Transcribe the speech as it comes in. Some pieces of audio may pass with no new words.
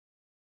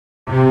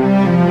Local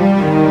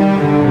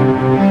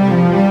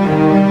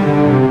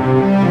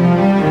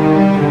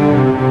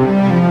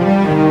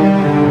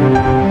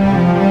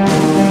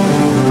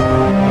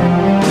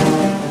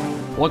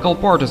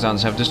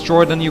partisans have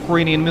destroyed an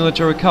Ukrainian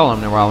military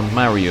column around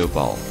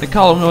Mariupol. The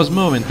column was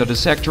moving to the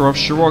sector of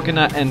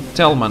Shirokina and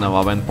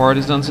Telmanova when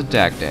partisans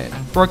attacked it.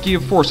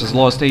 Pro-Kiev forces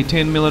lost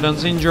 18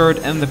 militants injured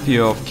and a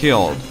few of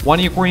killed. One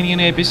Ukrainian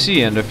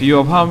APC and a few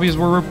of Humvees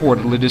were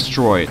reportedly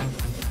destroyed.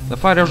 The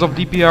fighters of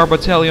DPR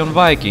Battalion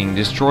Viking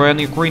destroyed an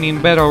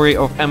Ukrainian battery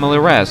of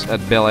MLRS at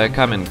Belaya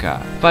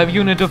Kamenka. 5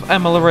 units of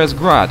MLRS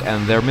Grad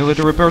and their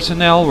military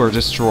personnel were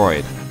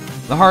destroyed.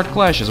 The hard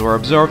clashes were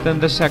observed in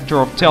the sector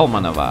of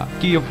Telmanova.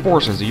 Kiev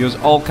forces use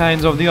all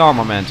kinds of the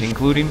armament,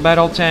 including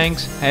battle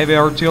tanks, heavy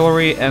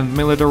artillery and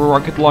military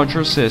rocket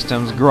launcher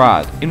systems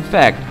Grad. In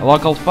fact,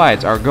 local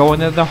fights are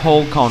going at the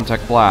whole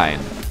contact line.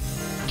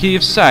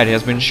 Kiev's side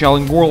has been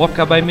shelling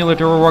Gorlovka by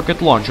military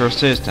rocket launcher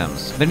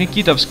systems. The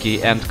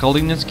Nikitovsky and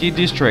Kalininsky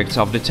districts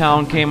of the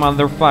town came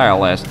under fire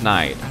last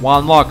night.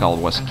 One local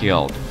was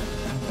killed.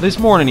 This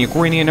morning,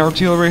 Ukrainian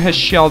artillery has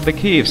shelled the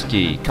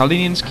Kievsky,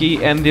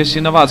 Kalininsky and the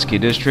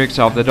Sinovatsky districts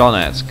of the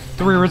Donetsk.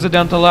 3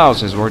 residential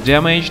houses were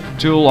damaged,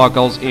 2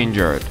 locals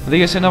injured.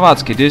 The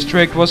Sinovatsky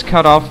district was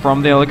cut off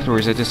from the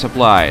electricity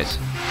supplies.